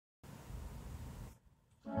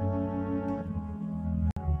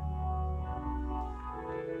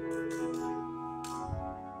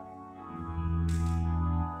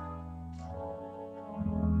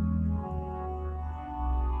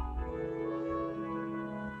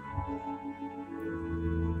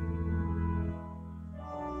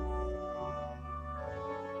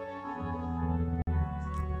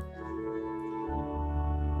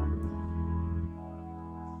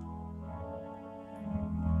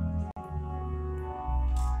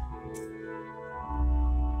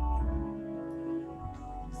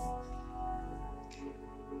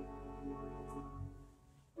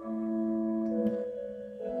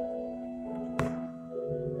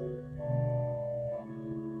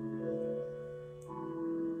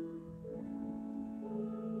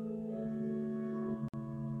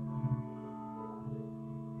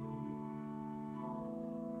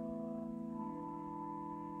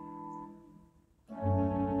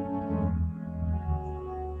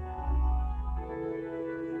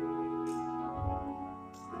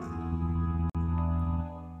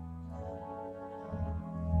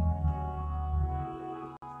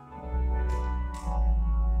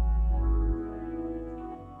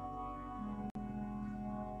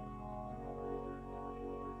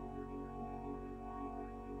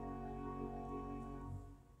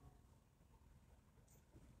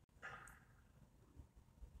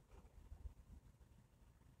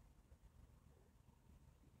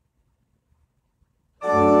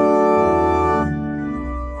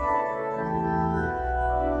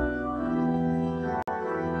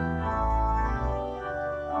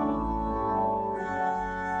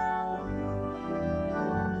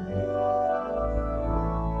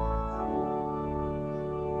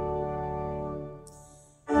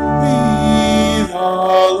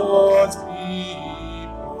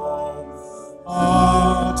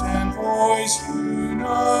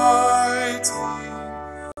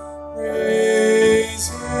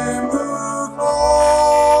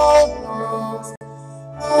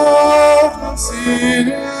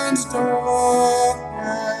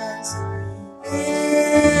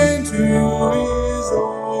his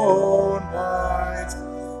own might,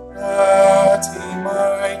 that he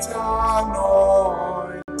might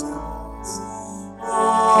anoint us a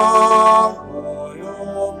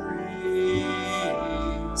royal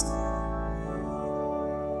priest.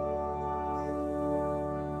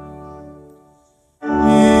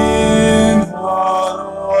 In the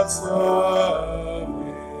Lord's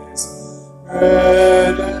service,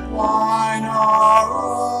 bread and wine are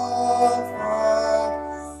offered,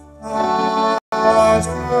 as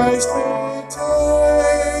Christ may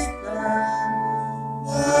take them,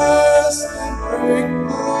 bless and break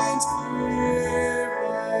and give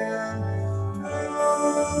them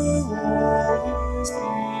to all his people,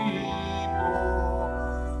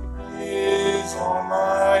 his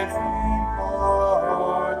almighty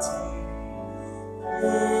party,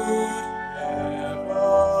 good everlasting.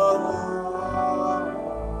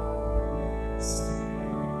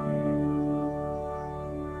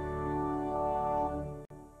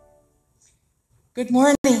 Good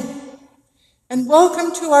morning, and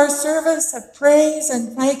welcome to our service of praise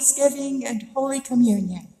and thanksgiving and Holy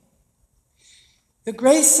Communion. The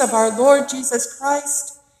grace of our Lord Jesus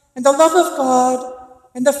Christ, and the love of God,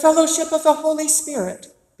 and the fellowship of the Holy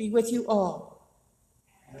Spirit be with you all.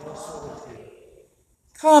 And also with you.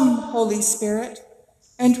 Come, Holy Spirit,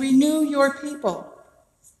 and renew your people.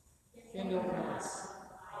 Kindle in us.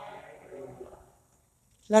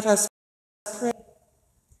 Let us pray.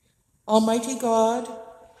 Almighty God,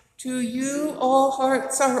 to you all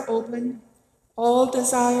hearts are open, all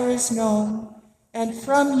desires known, and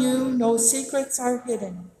from you no secrets are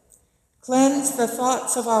hidden. Cleanse the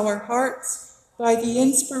thoughts of our hearts by the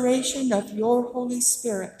inspiration of your Holy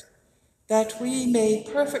Spirit, that we may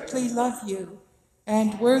perfectly love you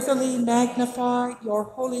and worthily magnify your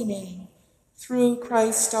holy name, through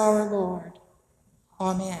Christ our Lord.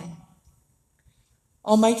 Amen.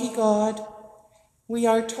 Almighty God, we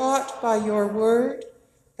are taught by your word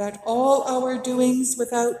that all our doings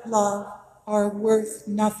without love are worth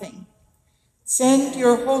nothing. Send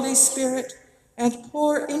your Holy Spirit and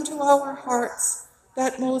pour into our hearts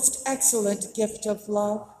that most excellent gift of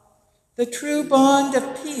love, the true bond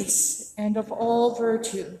of peace and of all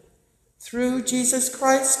virtue, through Jesus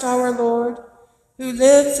Christ our Lord, who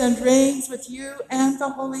lives and reigns with you and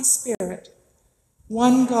the Holy Spirit,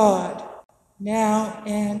 one God, now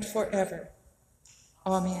and forever.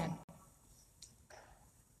 Amen.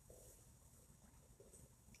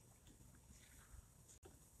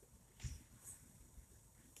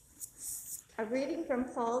 A reading from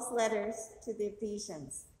Paul's letters to the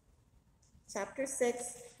Ephesians, chapter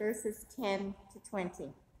 6, verses 10 to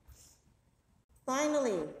 20.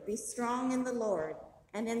 Finally, be strong in the Lord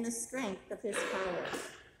and in the strength of his power.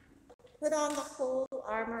 Put on the whole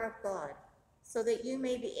armor of God, so that you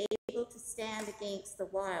may be able to stand against the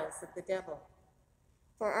wiles of the devil.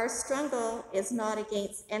 For our struggle is not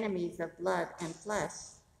against enemies of blood and flesh,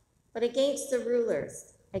 but against the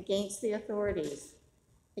rulers, against the authorities,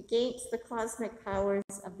 against the cosmic powers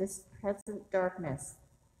of this present darkness,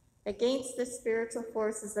 against the spiritual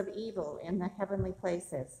forces of evil in the heavenly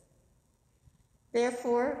places.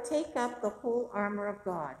 Therefore, take up the whole armor of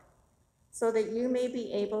God, so that you may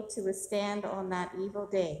be able to withstand on that evil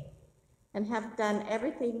day, and have done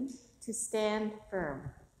everything to stand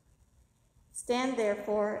firm. Stand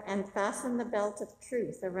therefore, and fasten the belt of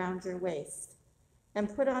truth around your waist,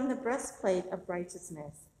 and put on the breastplate of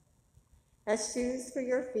righteousness. As shoes for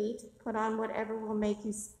your feet, put on whatever will make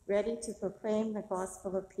you ready to proclaim the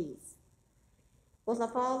gospel of peace. Well,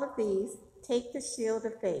 of all of these, take the shield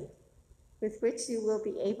of faith, with which you will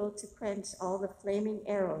be able to quench all the flaming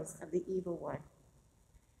arrows of the evil one.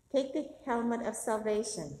 Take the helmet of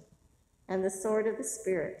salvation and the sword of the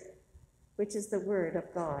Spirit, which is the word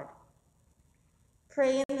of God.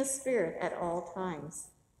 Pray in the Spirit at all times,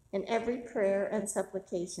 in every prayer and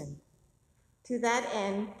supplication. To that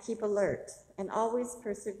end, keep alert and always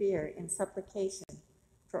persevere in supplication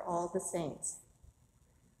for all the saints.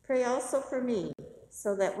 Pray also for me,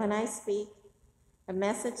 so that when I speak, a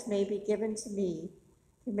message may be given to me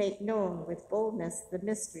to make known with boldness the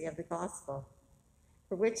mystery of the gospel,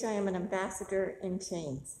 for which I am an ambassador in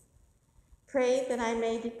chains. Pray that I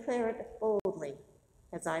may declare it boldly,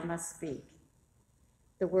 as I must speak.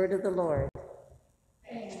 The word of the Lord.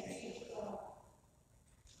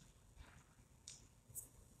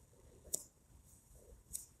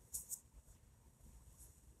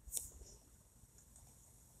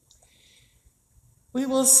 We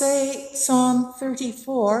will say Psalm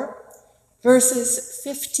 34, verses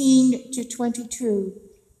 15 to 22,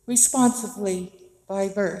 responsively by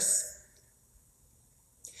verse.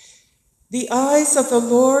 The eyes of the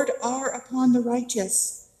Lord are upon the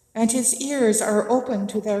righteous, and his ears are open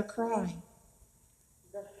to their cry.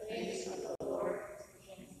 The face of the Lord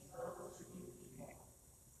begins those who do evil,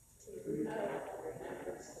 to root out the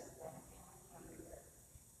remembrance of them from the earth.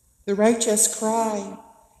 The righteous cry,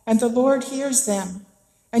 and the Lord hears them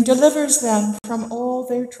and delivers them from all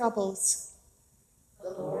their troubles.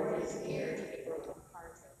 The Lord is near to the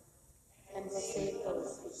brokenhearted, and will save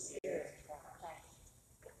those whose spirits are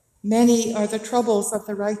crushed. Many are the troubles of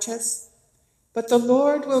the righteous, but the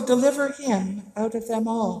Lord will deliver him out of them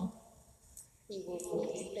all. He will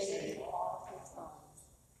be faith to all his bones,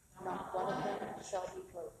 not one of them shall be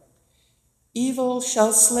broken. Evil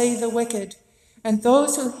shall slay the wicked, and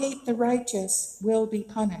those who hate the righteous will be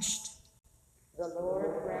punished. The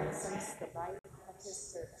Lord ransoms the life of his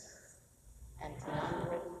servants, and none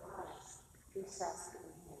will be punished who trust in him.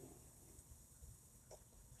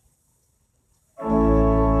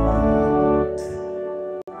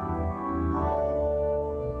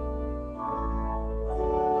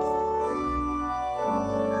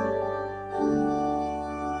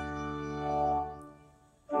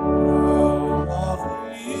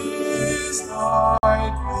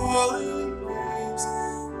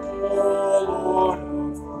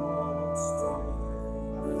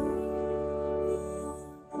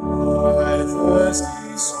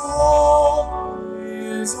 Thirsty soul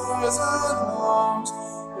is as it longs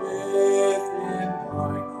within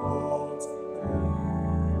thy courts.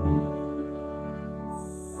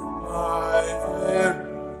 My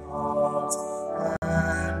very heart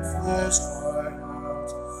and flesh cry out,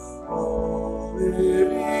 O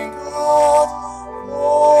living God,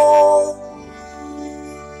 for thee.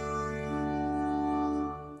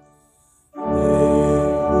 They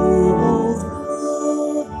who go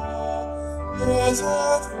through the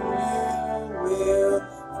desert will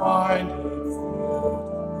find it filled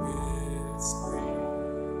with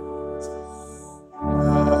springs,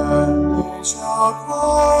 and they shall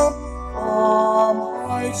come from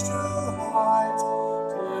height to height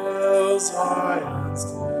till Zion's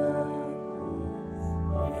temple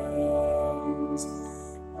reigns.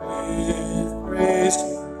 With praise to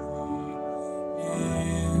thee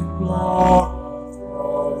in glory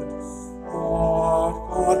throned, Lord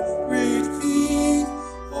God, great King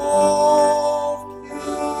of kings.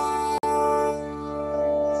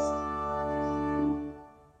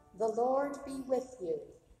 The Lord be with you.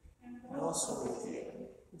 And also with you.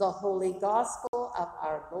 The Holy Gospel of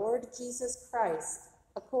our Lord Jesus Christ,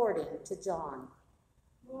 according to John.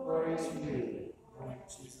 Glory to you, Lord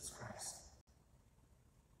Jesus Christ.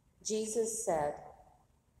 Jesus said,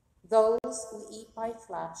 "Those who eat my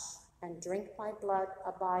flesh and drink my blood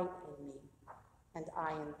abide in me, and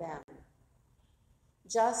I in them.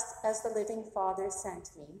 Just as the living Father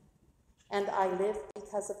sent me, and I live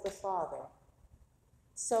because of the Father,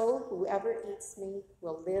 so whoever eats me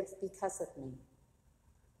will live because of me.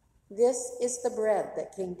 This is the bread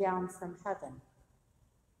that came down from heaven,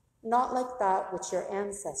 not like that which your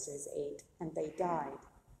ancestors ate and they died,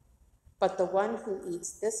 but the one who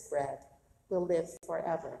eats this bread will live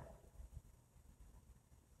forever."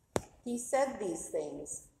 He said these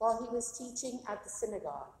things while he was teaching at the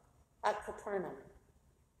synagogue at Capernaum.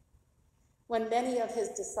 When many of his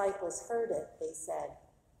disciples heard it, they said,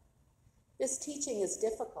 "This teaching is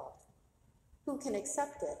difficult. Who can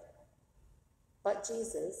accept it?" But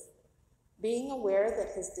Jesus, being aware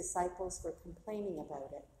that his disciples were complaining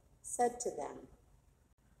about it, said to them,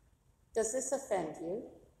 "Does this offend you?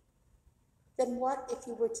 Then what if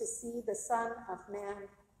you were to see the Son of Man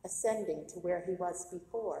ascending to where he was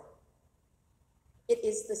before? It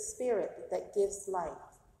is the Spirit that gives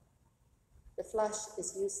life. The flesh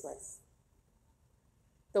is useless.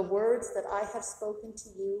 The words that I have spoken to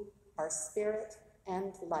you are spirit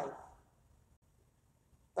and life.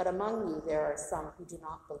 But among you there are some who do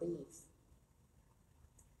not believe."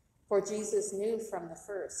 For Jesus knew from the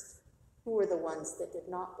first who were the ones that did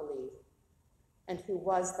not believe, and who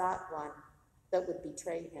was that one that would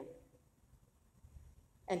betray him.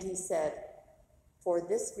 And he said, "For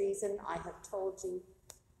this reason I have told you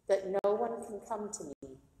that no one can come to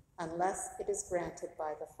me unless it is granted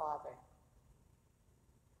by the Father."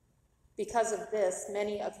 Because of this,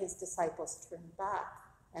 many of his disciples turned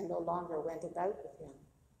back and no longer went about with him.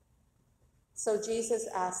 So Jesus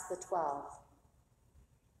asked the 12,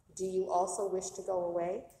 "Do you also wish to go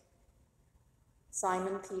away?"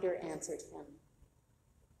 Simon Peter answered him,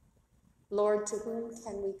 "Lord, to whom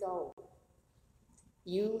can we go?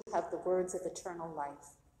 You have the words of eternal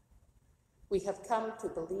life. We have come to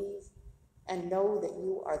believe and know that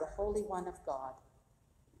you are the Holy One of God."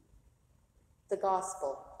 The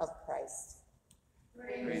Gospel of Christ.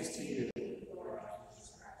 Praise to you, Lord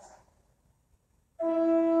Jesus Christ. Within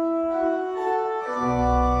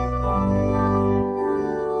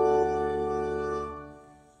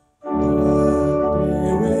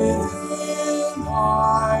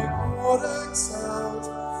thy court excelled,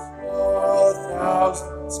 all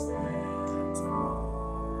thousands wait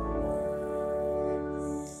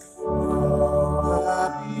oh,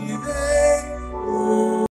 happy they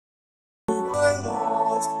who thy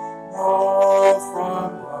laws know from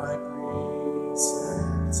thy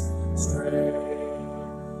precepts stray.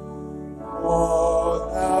 Oh,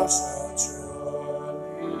 thou shalt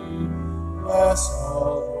surely bless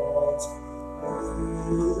all those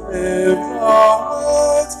who live the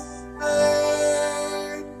words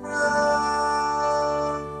they pray.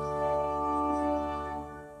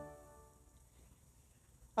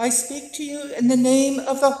 I speak to you in the name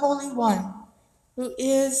of the Holy One, who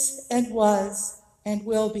is and was and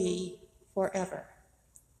will be forever.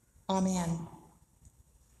 Amen.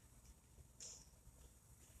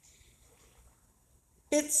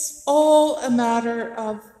 It's all a matter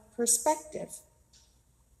of perspective.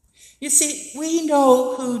 You see, we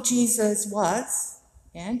know who Jesus was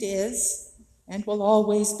and is and will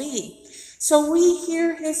always be. So we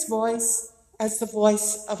hear his voice as the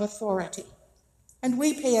voice of authority, and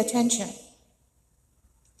we pay attention.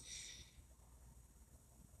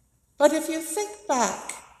 But if you think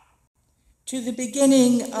back to the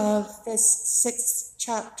beginning of this 6th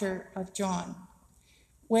chapter of John,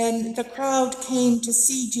 when the crowd came to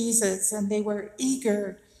see Jesus and they were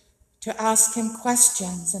eager to ask him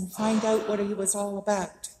questions and find out what he was all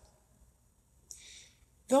about,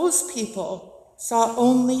 those people saw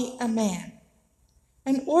only a man,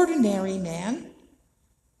 an ordinary man,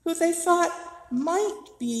 who they thought might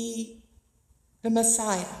be the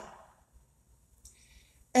Messiah.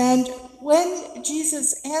 And when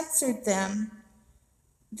Jesus answered them,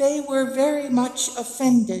 they were very much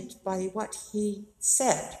offended by what he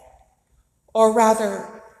said, or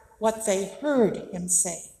rather, what they heard him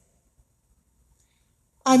say.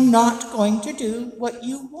 I'm not going to do what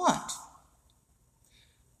you want.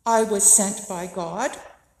 I was sent by God,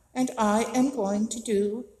 and I am going to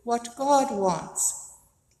do what God wants.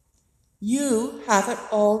 You have it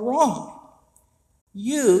all wrong.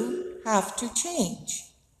 You have to change.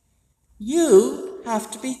 You have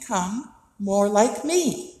to become more like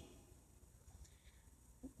me.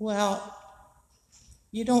 Well,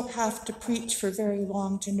 you don't have to preach for very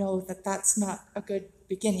long to know that that's not a good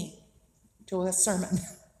beginning to a sermon.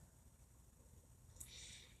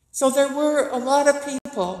 So there were a lot of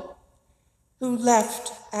people who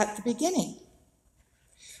left at the beginning.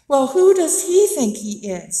 Well, who does he think he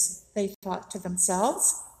is? They thought to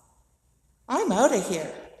themselves. I'm out of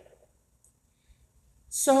here.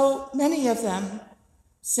 So many of them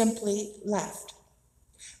simply left.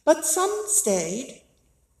 But some stayed.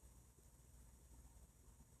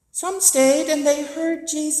 Some stayed and they heard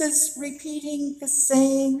Jesus repeating the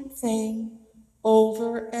same thing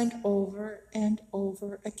over and over and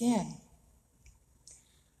over again.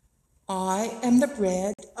 I am the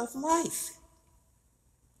bread of life.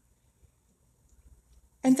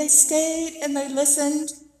 And they stayed and they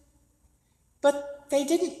listened, but they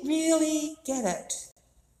didn't really get it.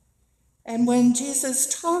 And when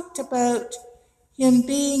Jesus talked about him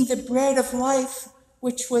being the bread of life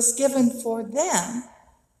which was given for them,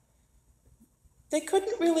 they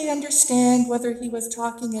couldn't really understand whether he was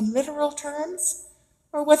talking in literal terms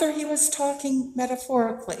or whether he was talking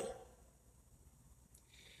metaphorically.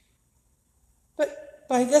 But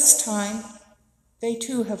by this time, they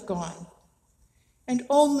too have gone, and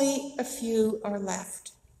only a few are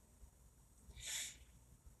left.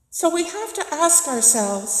 So we have to ask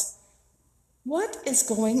ourselves, what is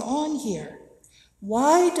going on here?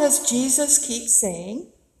 Why does Jesus keep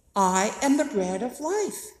saying, I am the bread of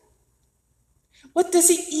life? What does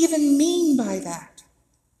he even mean by that?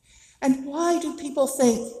 And why do people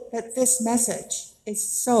think that this message is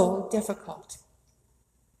so difficult?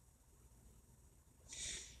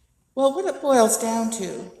 Well, what it boils down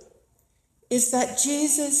to is that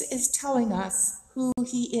Jesus is telling us who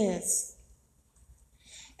he is.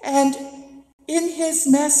 And in his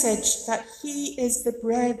message that he is the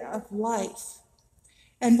bread of life,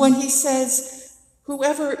 and when he says,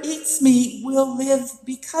 whoever eats me will live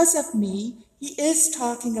because of me, he is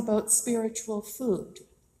talking about spiritual food.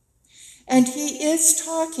 And he is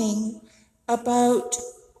talking about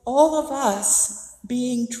all of us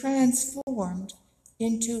being transformed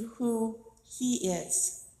into who he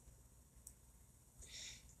is.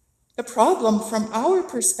 The problem from our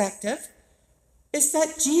perspective is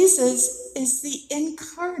that Jesus is the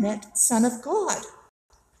incarnate Son of God.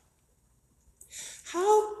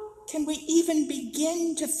 How can we even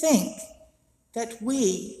begin to think that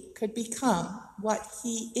we could become what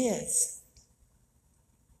he is?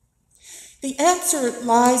 The answer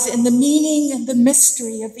lies in the meaning and the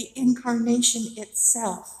mystery of the incarnation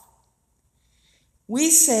itself. We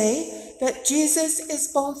say that Jesus is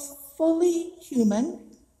both fully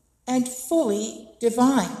human and fully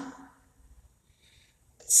divine.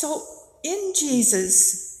 So in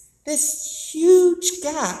Jesus, this huge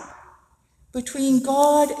gap between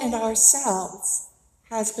God and ourselves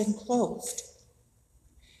has been closed.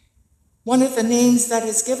 One of the names that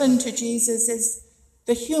is given to Jesus is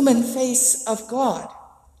the human face of God.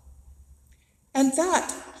 And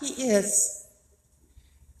that he is.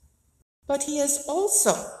 But he is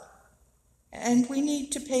also, and we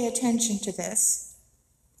need to pay attention to this,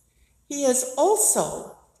 he is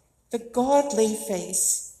also the godly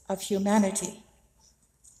face of humanity.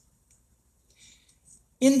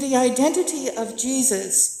 In the identity of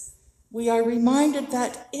Jesus, we are reminded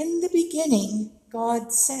that in the beginning,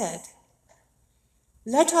 God said,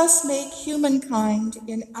 "Let us make humankind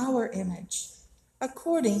in our image,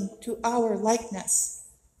 according to our likeness."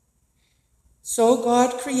 So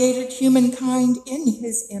God created humankind in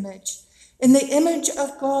his image. In the image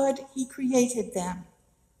of God, he created them.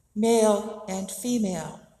 Male and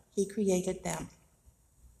female, he created them.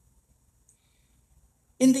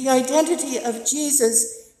 In the identity of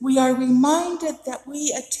Jesus, we are reminded that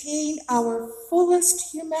we attain our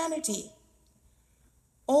fullest humanity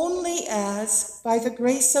only as, by the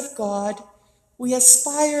grace of God, we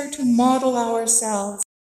aspire to model ourselves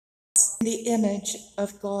in the image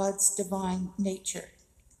of God's divine nature.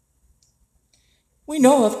 We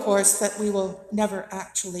know, of course, that we will never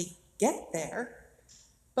actually get there,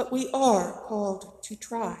 but we are called to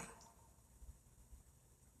try.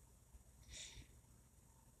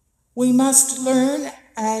 We must learn,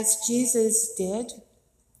 as Jesus did,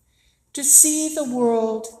 to see the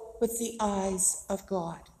world with the eyes of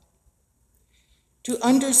God, to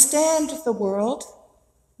understand the world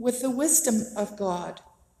with the wisdom of God,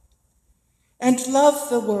 and love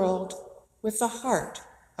the world with the heart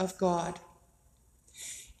of God.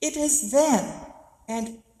 It is then,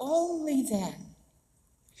 and only then,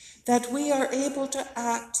 that we are able to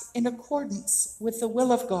act in accordance with the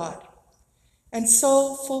will of God, and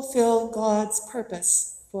so fulfill God's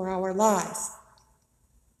purpose for our lives.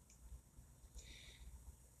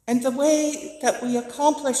 And the way that we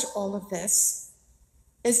accomplish all of this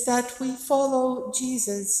is that we follow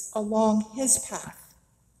Jesus along his path.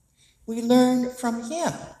 We learn from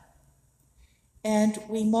him, and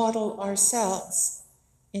we model ourselves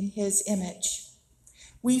in his image.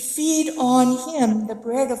 We feed on him, the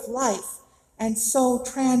bread of life, and so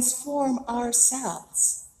transform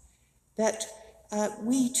ourselves, that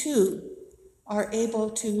we too are able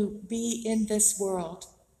to be in this world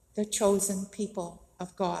the chosen people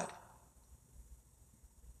of God.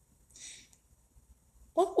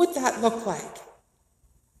 What would that look like?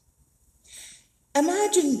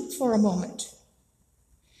 Imagine for a moment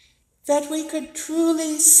that we could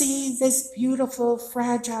truly see this beautiful,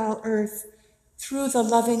 fragile earth through the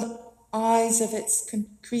loving eyes of its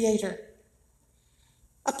creator.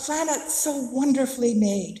 A planet so wonderfully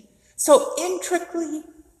made, so intricately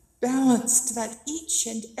balanced that each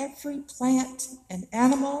and every plant and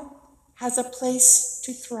animal has a place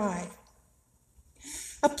to thrive.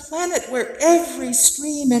 A planet where every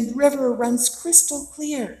stream and river runs crystal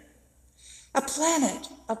clear. A planet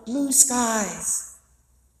of blue skies.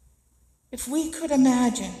 If we could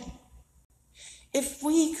imagine, if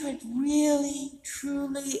we could really,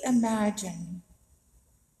 truly imagine,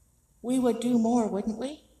 we would do more, wouldn't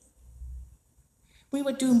we? We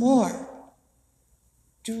would do more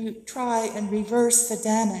to try and reverse the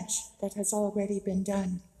damage that has already been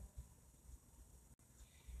done.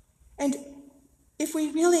 And if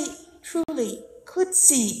we really, truly could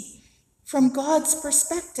see from God's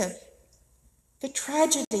perspective the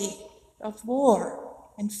tragedy of war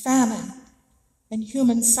and famine and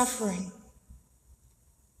human suffering,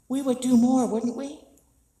 we would do more, wouldn't we?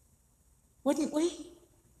 Wouldn't we?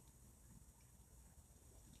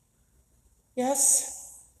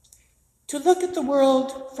 Yes, to look at the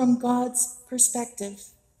world from God's perspective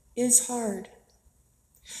is hard.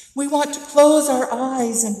 We want to close our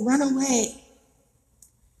eyes and run away.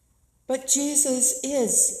 But Jesus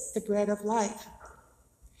is the bread of life.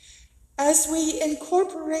 As we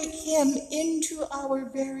incorporate him into our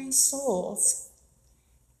very souls,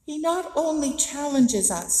 he not only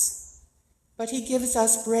challenges us, but he gives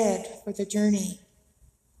us bread for the journey.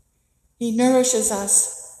 He nourishes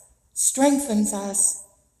us, strengthens us,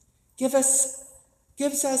 gives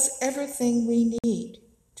us everything we need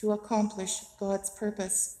to accomplish God's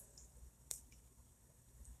purpose.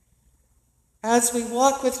 As we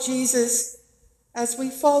walk with Jesus, as we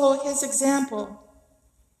follow his example,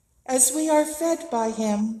 as we are fed by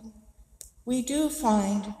him, we do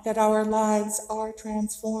find that our lives are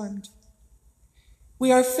transformed.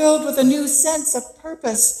 We are filled with a new sense of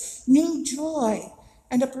purpose, new joy,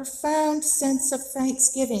 and a profound sense of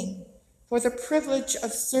thanksgiving for the privilege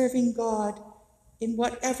of serving God in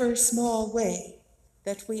whatever small way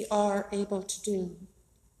that we are able to do.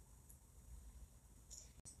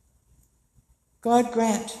 God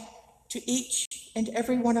grant to each and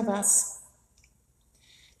every one of us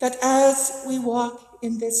that as we walk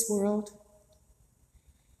in this world,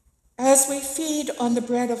 as we feed on the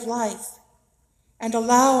bread of life and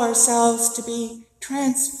allow ourselves to be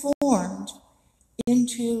transformed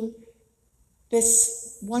into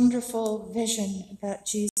this wonderful vision that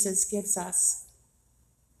Jesus gives us,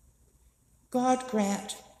 God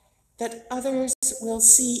grant that others will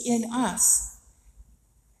see in us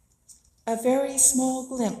a very small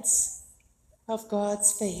glimpse of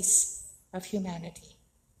God's face of humanity.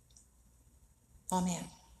 Amen.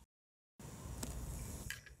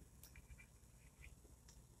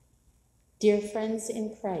 Dear friends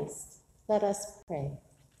in Christ, let us pray.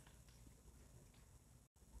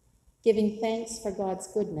 Giving thanks for God's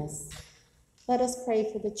goodness, let us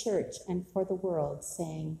pray for the church and for the world,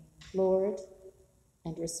 saying, Lord,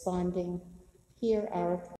 and responding, hear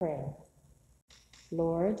our prayer.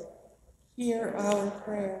 Lord, Hear our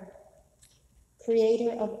prayer.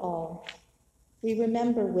 Creator of all, we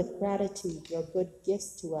remember with gratitude your good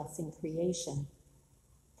gifts to us in creation,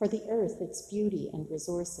 for the earth, its beauty and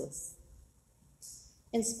resources.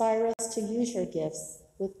 Inspire us to use your gifts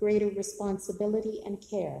with greater responsibility and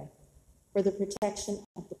care for the protection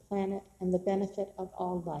of the planet and the benefit of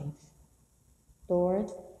all life. Lord,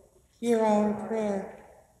 Hear our prayer.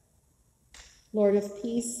 Lord of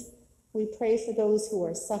peace, we pray for those who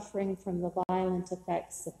are suffering from the violent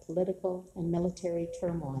effects of political and military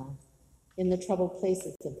turmoil in the troubled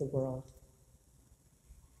places of the world,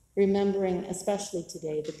 remembering especially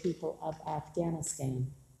today the people of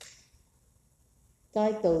Afghanistan.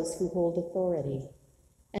 Guide those who hold authority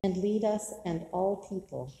and lead us and all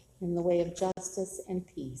people in the way of justice and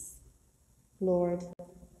peace. Lord,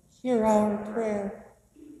 Hear our prayer.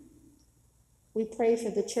 we pray for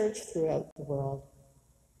the church throughout the world,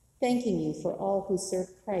 thanking you for all who serve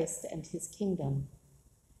Christ and his kingdom.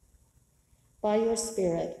 By your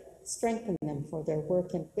Spirit, strengthen them for their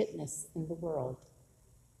work and witness in the world.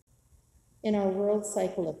 In our world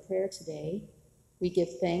cycle of prayer today, we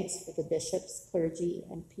give thanks for the bishops, clergy,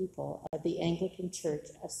 and people of the Anglican Church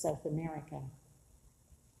of South America.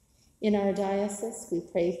 In our diocese, we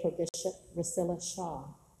pray for Bishop Priscilla Shaw,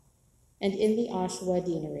 and in the Oshawa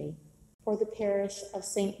Deanery, for the parish of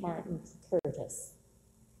St. Martin Curtis.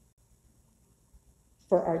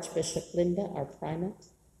 For Archbishop Linda, our primate,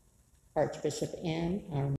 Archbishop Anne,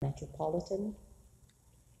 our metropolitan,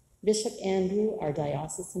 Bishop Andrew, our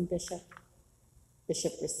diocesan bishop,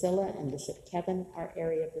 Bishop Priscilla and Bishop Kevin, our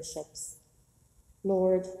area bishops.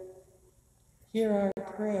 Lord, Hear our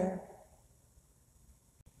prayer.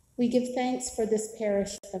 we give thanks for this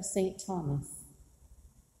parish of St. Thomas.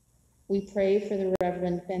 We pray for the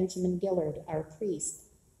Reverend Benjamin Gillard, our priest,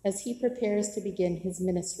 as he prepares to begin his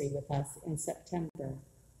ministry with us in September.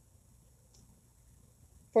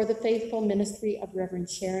 For the faithful ministry of Reverend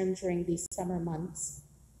Sharon during these summer months,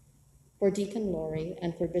 for Deacon Laurie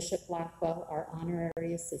and for Bishop Blackwell, our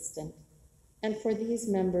honorary assistant, and for these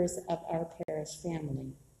members of our parish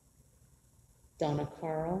family, Donna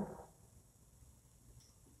Carl,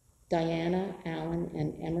 Diana, Allen,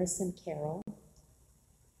 and Emerson Carroll,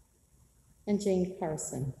 and Jane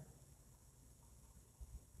Carson.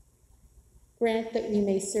 Grant that we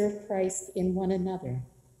may serve Christ in one another,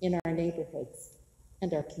 in our neighborhoods,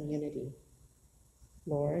 and our community.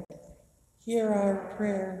 Lord, Hear our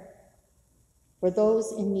prayer. for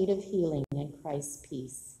those in need of healing and Christ's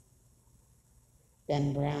peace,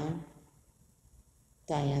 Ben Brown,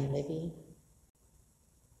 Diane Libby,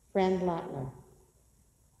 Fran Latler,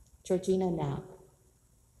 Georgina Knapp,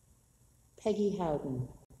 Peggy Howden,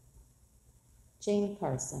 Jane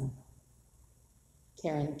Carson,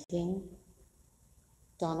 Karen King,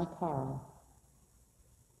 Donna Carl,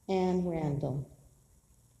 Anne Randall,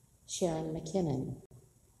 Sharon McKinnon,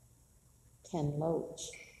 Ken Loach,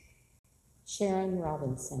 Sharon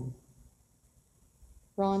Robinson,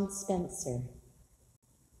 Ron Spencer,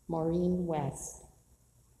 Maureen West,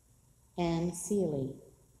 Anne Seeley,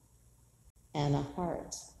 Anna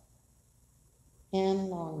Hart, Anne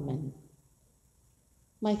Longman,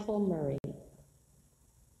 Michael Murray,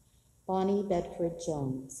 Bonnie Bedford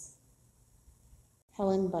Jones,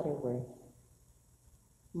 Helen Butterworth,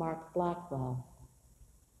 Mark Blackwell,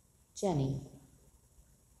 Jenny,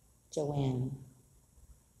 Joanne,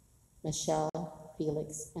 Michelle,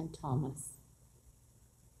 Felix, and Thomas.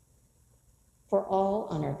 For all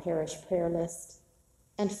on our parish prayer list,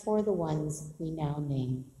 and for the ones we now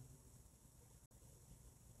name.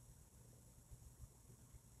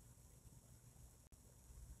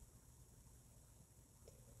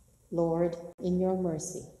 Lord, in your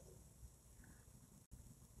mercy,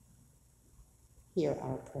 hear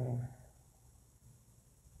our prayer.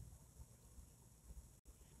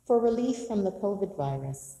 For relief from the COVID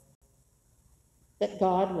virus, that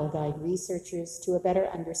God will guide researchers to a better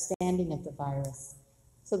understanding of the virus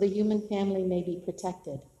so the human family may be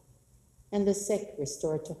protected and the sick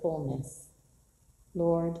restored to wholeness.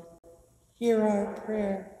 Lord, hear our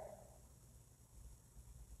prayer.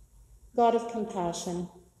 God of compassion,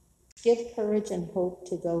 give courage and hope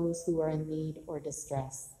to those who are in need or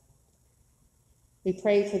distress. We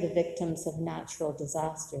pray for the victims of natural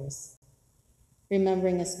disasters,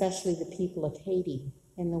 remembering especially the people of Haiti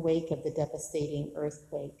in the wake of the devastating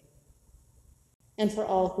earthquake, and for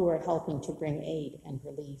all who are helping to bring aid and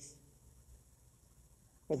relief.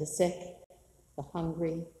 For the sick, the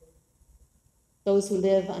hungry, those who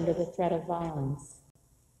live under the threat of violence,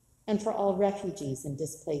 and for all refugees and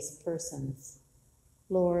displaced persons.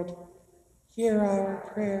 Lord, hear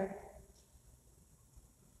our prayer.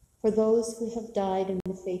 For those who have died in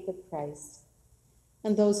the faith of Christ,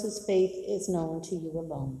 and those whose faith is known to you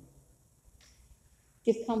alone.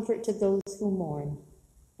 Give comfort to those who mourn,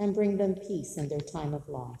 and bring them peace in their time of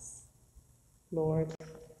loss. Lord,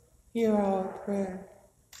 hear our prayer.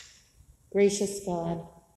 Gracious God,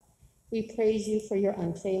 we praise you for your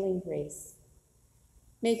unfailing grace.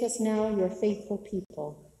 Make us now your faithful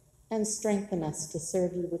people, and strengthen us to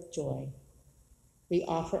serve you with joy. We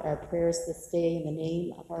offer our prayers this day in the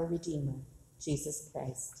name of our Redeemer, Jesus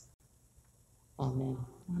Christ. Amen.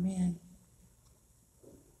 Amen.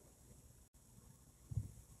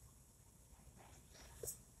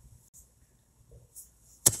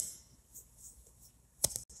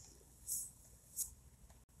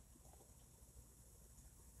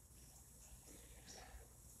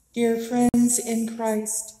 Dear friends in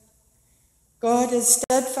Christ, God is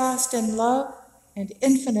steadfast in love and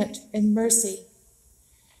infinite in mercy.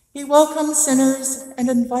 He welcomes sinners and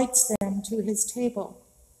invites them to his table.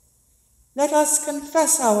 Let us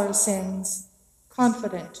confess our sins,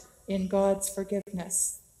 confident in God's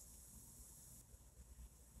forgiveness.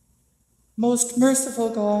 Most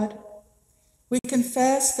merciful God, we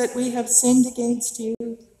confess that we have sinned against you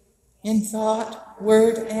in thought,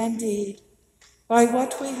 word, and deed, by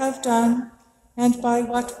what we have done and by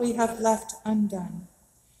what we have left undone.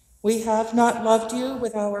 We have not loved you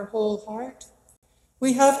with our whole heart.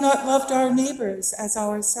 We have not loved our neighbors as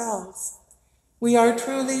ourselves. We are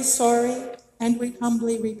truly sorry, and we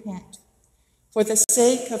humbly repent. For the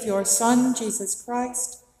sake of your Son, Jesus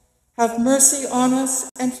Christ, have mercy on us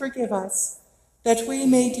and forgive us, that we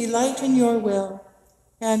may delight in your will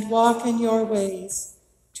and walk in your ways,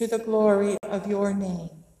 to the glory of your name.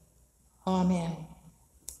 Amen.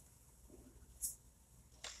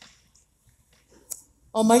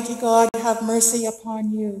 Almighty God, have mercy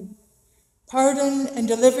upon you, pardon and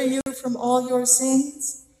deliver you from all your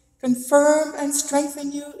sins, confirm and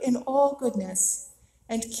strengthen you in all goodness,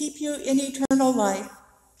 and keep you in eternal life,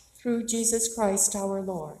 through Jesus Christ our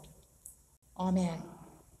Lord. Amen.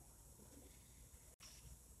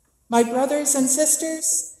 My brothers and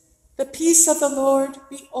sisters, the peace of the Lord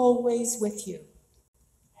be always with you.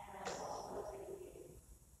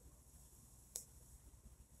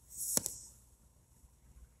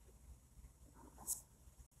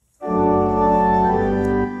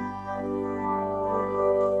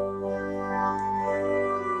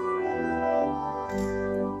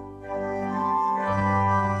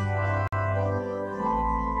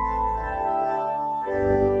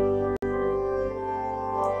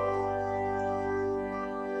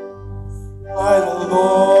 By the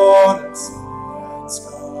Lord of sea and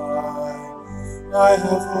sky, I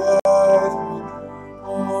have heard my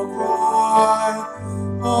people cry,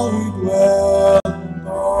 all who dwell in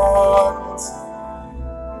darkness,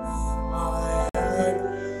 my heart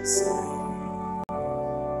will sing.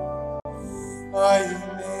 I who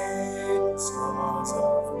made the stars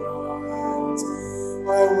of night,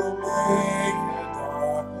 I will make the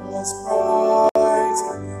darkness bright,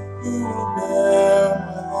 who will bear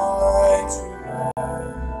my light to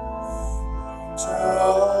light, whom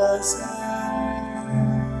shall I send?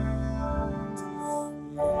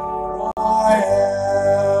 Here I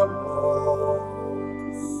am, Lord,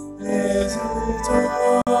 visit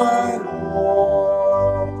I,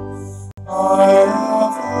 Lord, I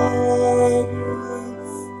have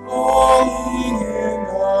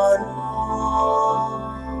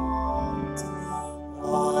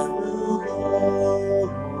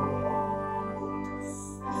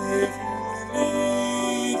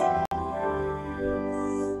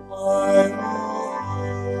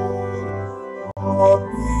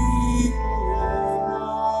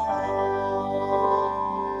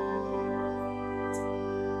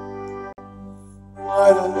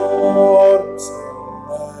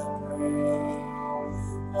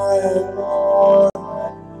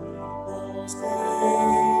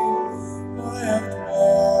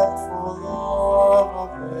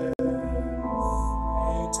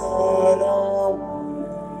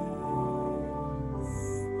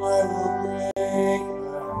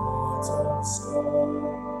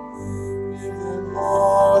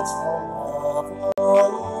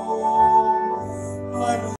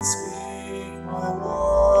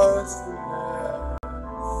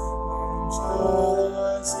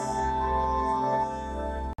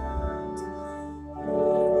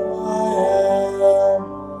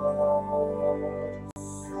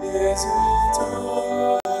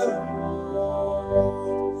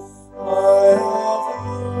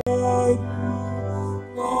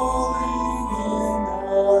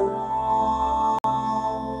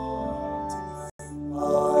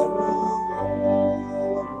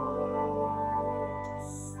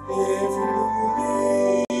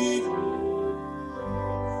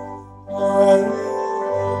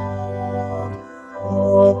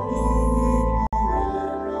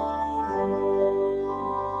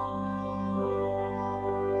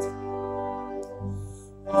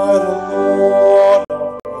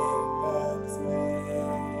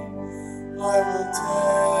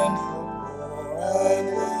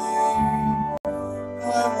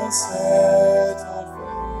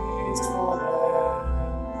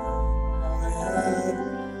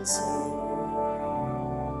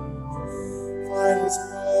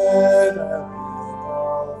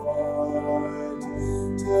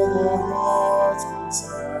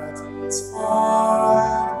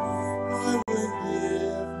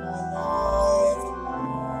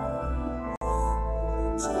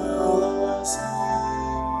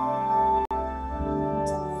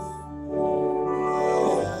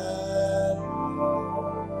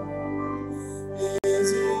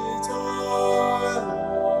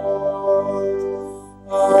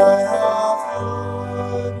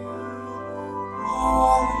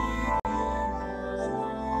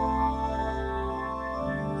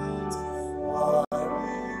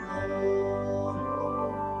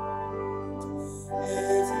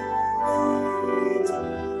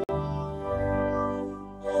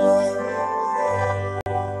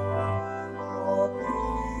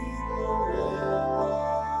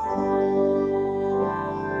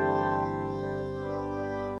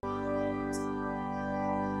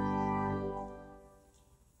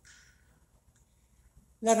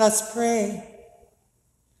Let us pray.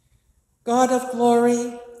 God of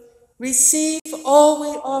glory, receive all we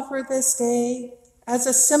offer this day as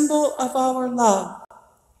a symbol of our love,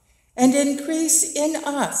 and increase in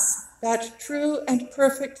us that true and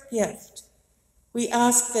perfect gift. We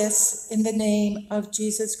ask this in the name of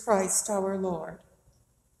Jesus Christ our Lord.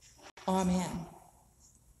 Amen.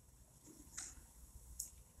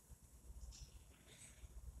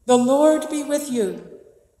 The Lord be with you.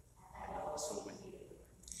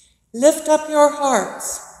 Lift up your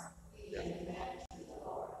hearts.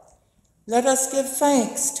 Let us give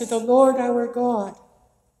thanks to the Lord our God.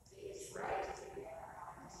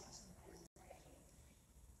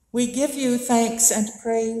 We give you thanks and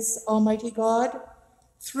praise, Almighty God,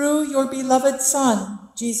 through your beloved Son,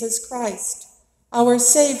 Jesus Christ, our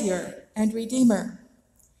Savior and Redeemer.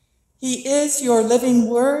 He is your living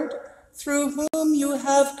Word, through whom you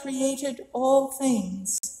have created all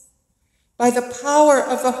things. By the power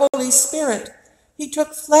of the Holy Spirit, he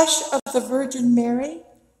took flesh of the Virgin Mary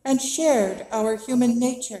and shared our human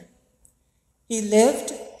nature. He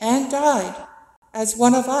lived and died as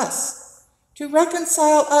one of us to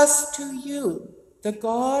reconcile us to you, the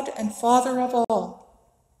God and Father of all.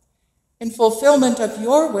 In fulfillment of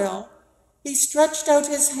your will, he stretched out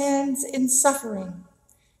his hands in suffering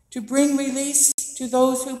to bring release to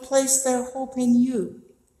those who place their hope in you.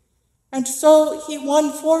 And so he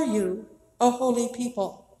won for you a holy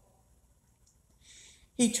people.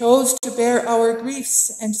 He chose to bear our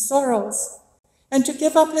griefs and sorrows and to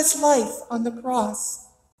give up his life on the cross,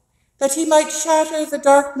 that he might shatter the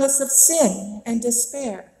darkness of sin and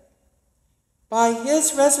despair. By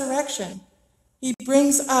his resurrection, he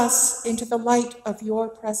brings us into the light of your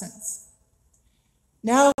presence.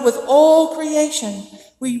 Now, with all creation,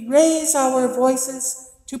 we raise our voices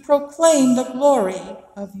to proclaim the glory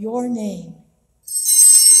of your name.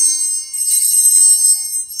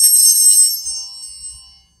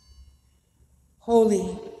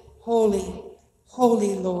 Holy, holy,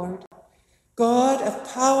 holy Lord, God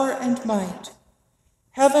of power and might,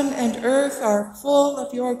 heaven and earth are full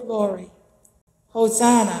of your glory.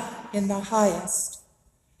 Hosanna in the highest.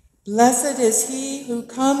 Blessed is he who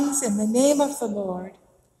comes in the name of the Lord.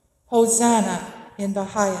 Hosanna in the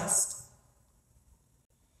highest.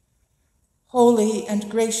 Holy and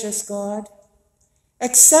gracious God,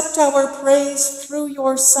 accept our praise through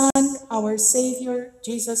your Son, our Savior,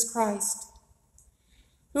 Jesus Christ,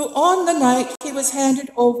 who on the night he was handed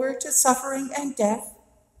over to suffering and death,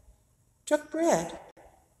 took bread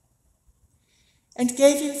and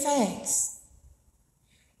gave you thanks,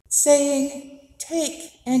 saying,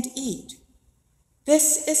 "Take and eat.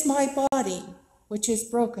 This is my body, which is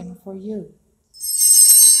broken for you."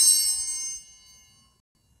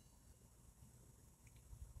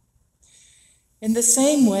 In the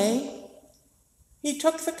same way, he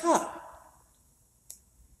took the cup,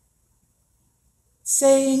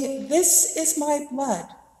 saying, "This is my blood,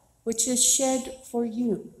 which is shed for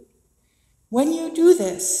you. When you do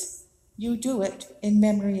this, you do it in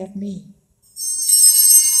memory of me."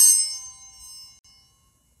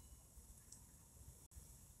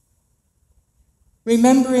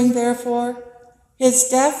 Remembering, therefore, his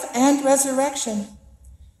death and resurrection,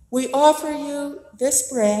 we offer you this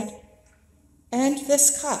bread and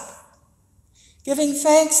this cup, giving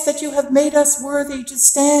thanks that you have made us worthy to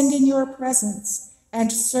stand in your presence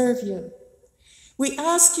and serve you. We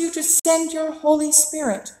ask you to send your Holy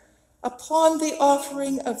Spirit upon the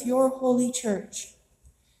offering of your holy church.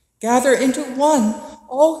 Gather into one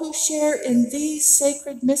all who share in these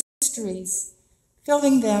sacred mysteries,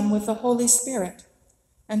 filling them with the Holy Spirit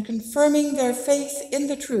and confirming their faith in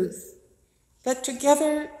the truth, that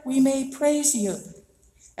together we may praise you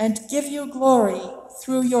and give you glory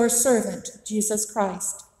through your servant, Jesus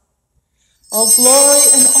Christ. All glory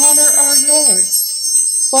and honor are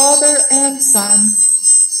yours, Father and Son,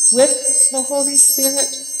 with the Holy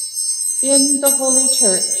Spirit, in the Holy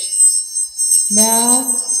Church,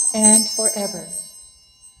 now and forever.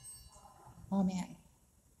 Amen.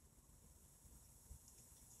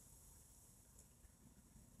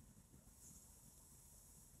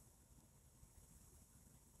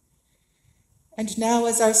 And now,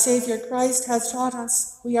 as our Savior Christ has taught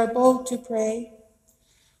us, we are bold to pray.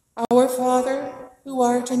 Our Father, who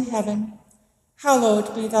art in heaven,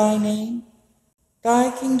 hallowed be thy name.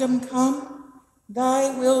 Thy kingdom come,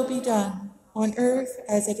 thy will be done, on earth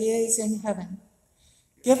as it is in heaven.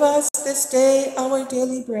 Give us this day our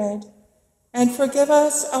daily bread, and forgive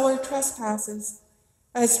us our trespasses,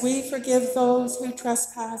 as we forgive those who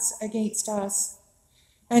trespass against us.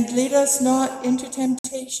 And lead us not into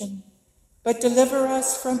temptation, but deliver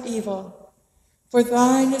us from evil. For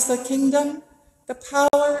thine is the kingdom, the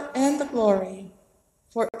power, and the glory,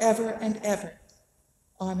 forever and ever.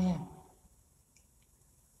 Amen.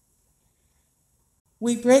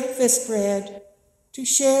 We break this bread to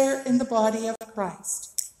share in the body of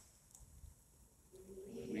Christ.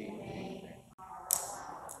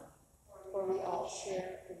 For we all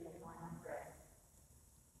share in the one bread.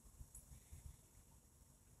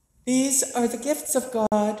 These are the gifts of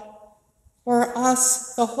God for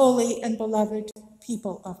us, the holy and beloved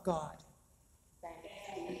people of God. Thanks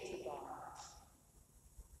be to God.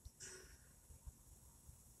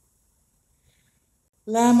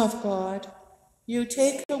 Lamb of God, you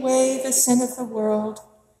take away the sin of the world,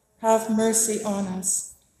 have mercy on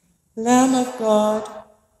us. Lamb of God,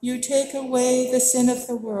 you take away the sin of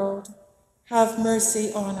the world, have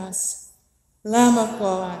mercy on us. Lamb of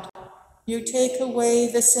God, you take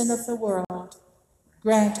away the sin of the world,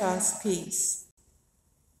 grant us peace.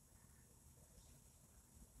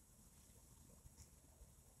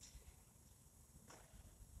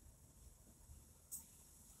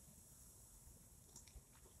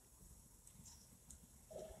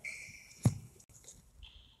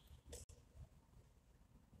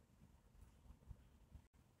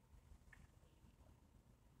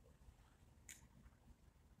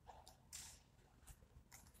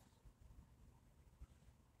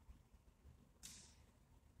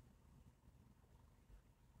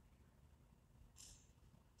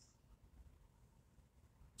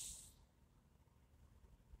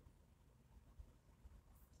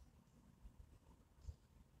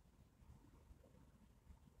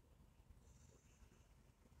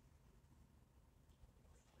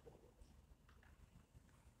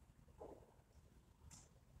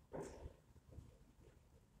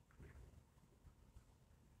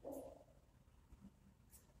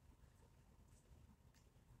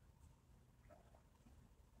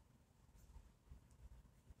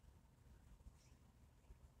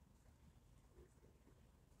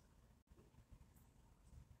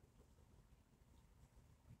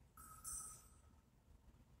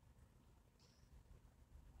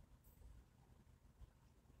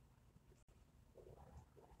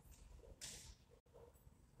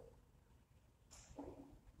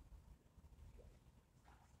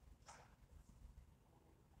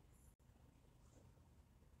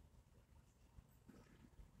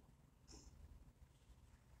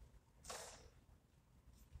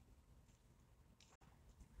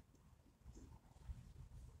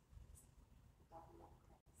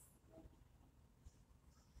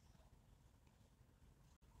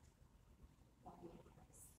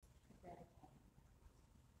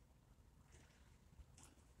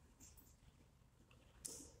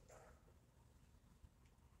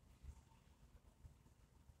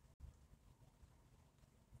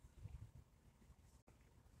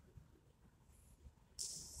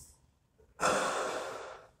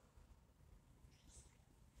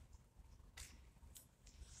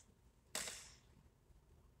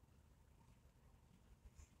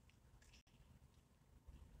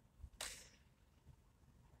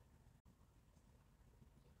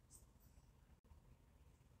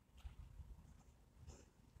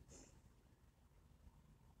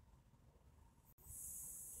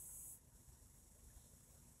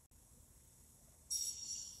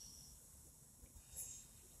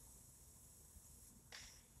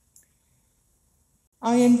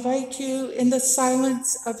 I invite you in the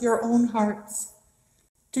silence of your own hearts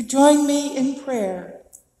to join me in prayer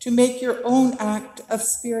to make your own act of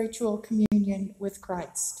spiritual communion with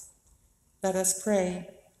Christ. Let us pray.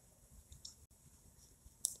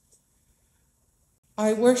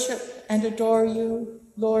 I worship and adore you,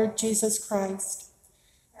 Lord Jesus Christ,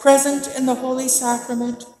 present in the Holy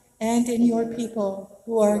Sacrament and in your people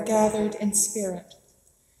who are gathered in spirit.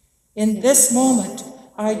 In this moment,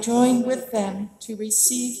 I join with them to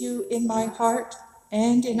receive you in my heart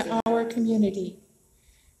and in our community.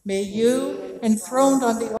 May you, enthroned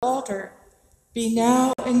on the altar, be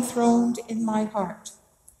now enthroned in my heart.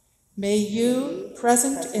 May you,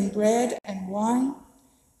 present in bread and wine,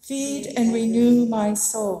 feed and renew my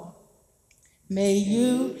soul. May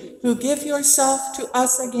you, who give yourself to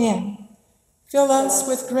us again, fill us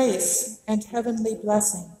with grace and heavenly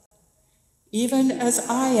blessing. Even as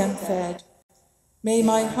I am fed, may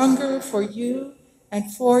my hunger for you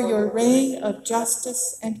and for your reign of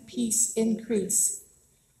justice and peace increase,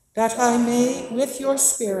 that I may, with your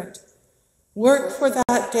Spirit, work for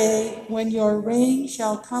that day when your reign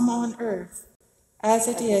shall come on earth as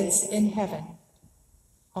it is in heaven.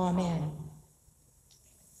 Amen.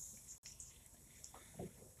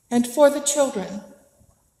 And for the children,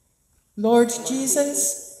 Lord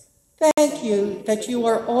Jesus, thank you that you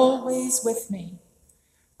are always with me.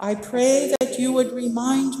 I pray that you would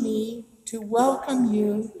remind me to welcome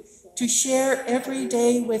you to share every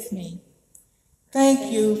day with me.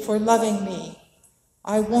 Thank you for loving me.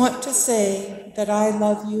 I want to say that I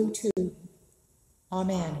love you too.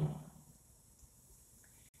 Amen.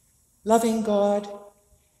 Loving God,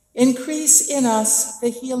 increase in us the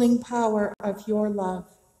healing power of your love.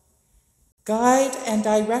 Guide and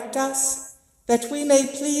direct us that we may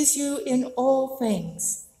please you in all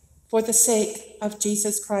things for the sake of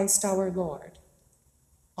Jesus Christ our Lord.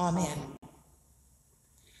 Amen.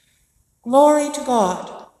 Glory to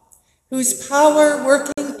God, whose power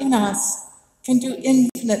working in us can do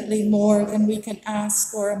infinitely more than we can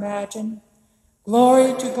ask or imagine.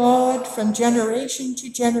 Glory to God from generation to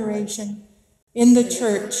generation in the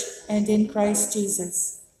Church and in Christ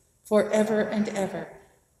Jesus, forever and ever.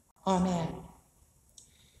 Amen.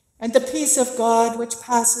 And the peace of God, which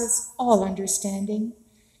passes all understanding,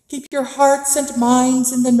 keep your hearts and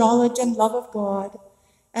minds in the knowledge and love of God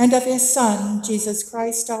and of his Son, Jesus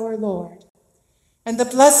Christ our Lord. And the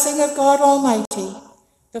blessing of God Almighty,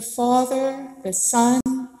 the Father, the Son,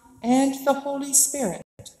 and the Holy Spirit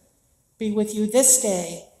be with you this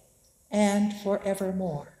day and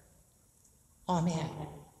forevermore. Amen.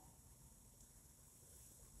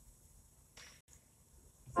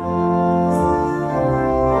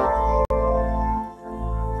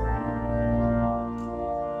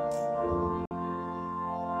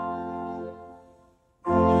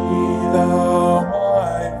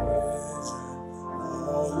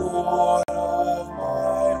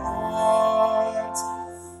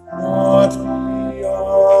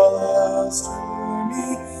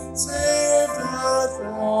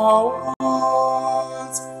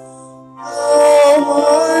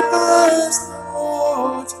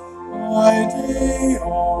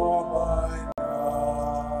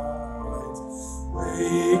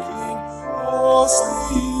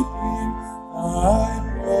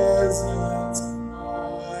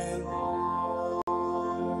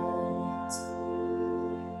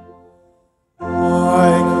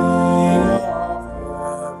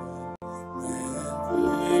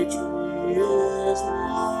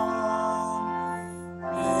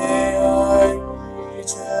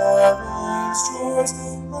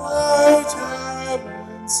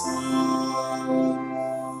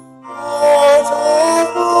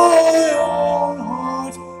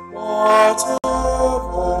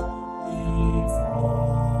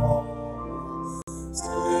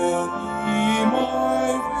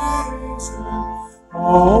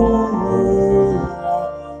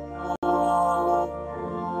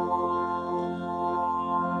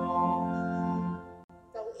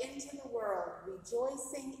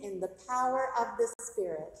 Rejoicing in the power of the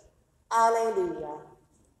Spirit. Alleluia.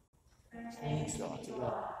 Thanks be to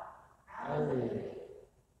God. Alleluia.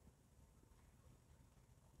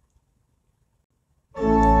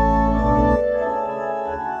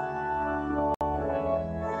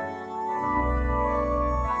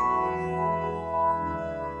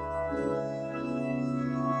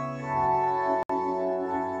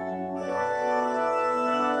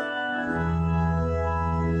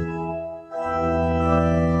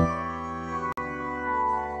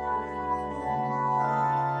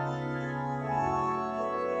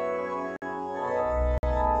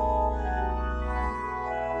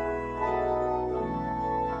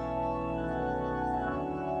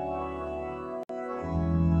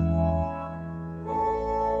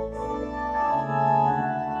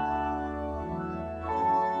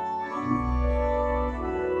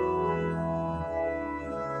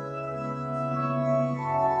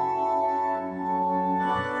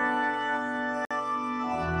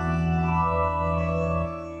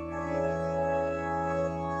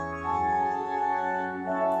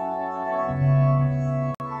 Amen.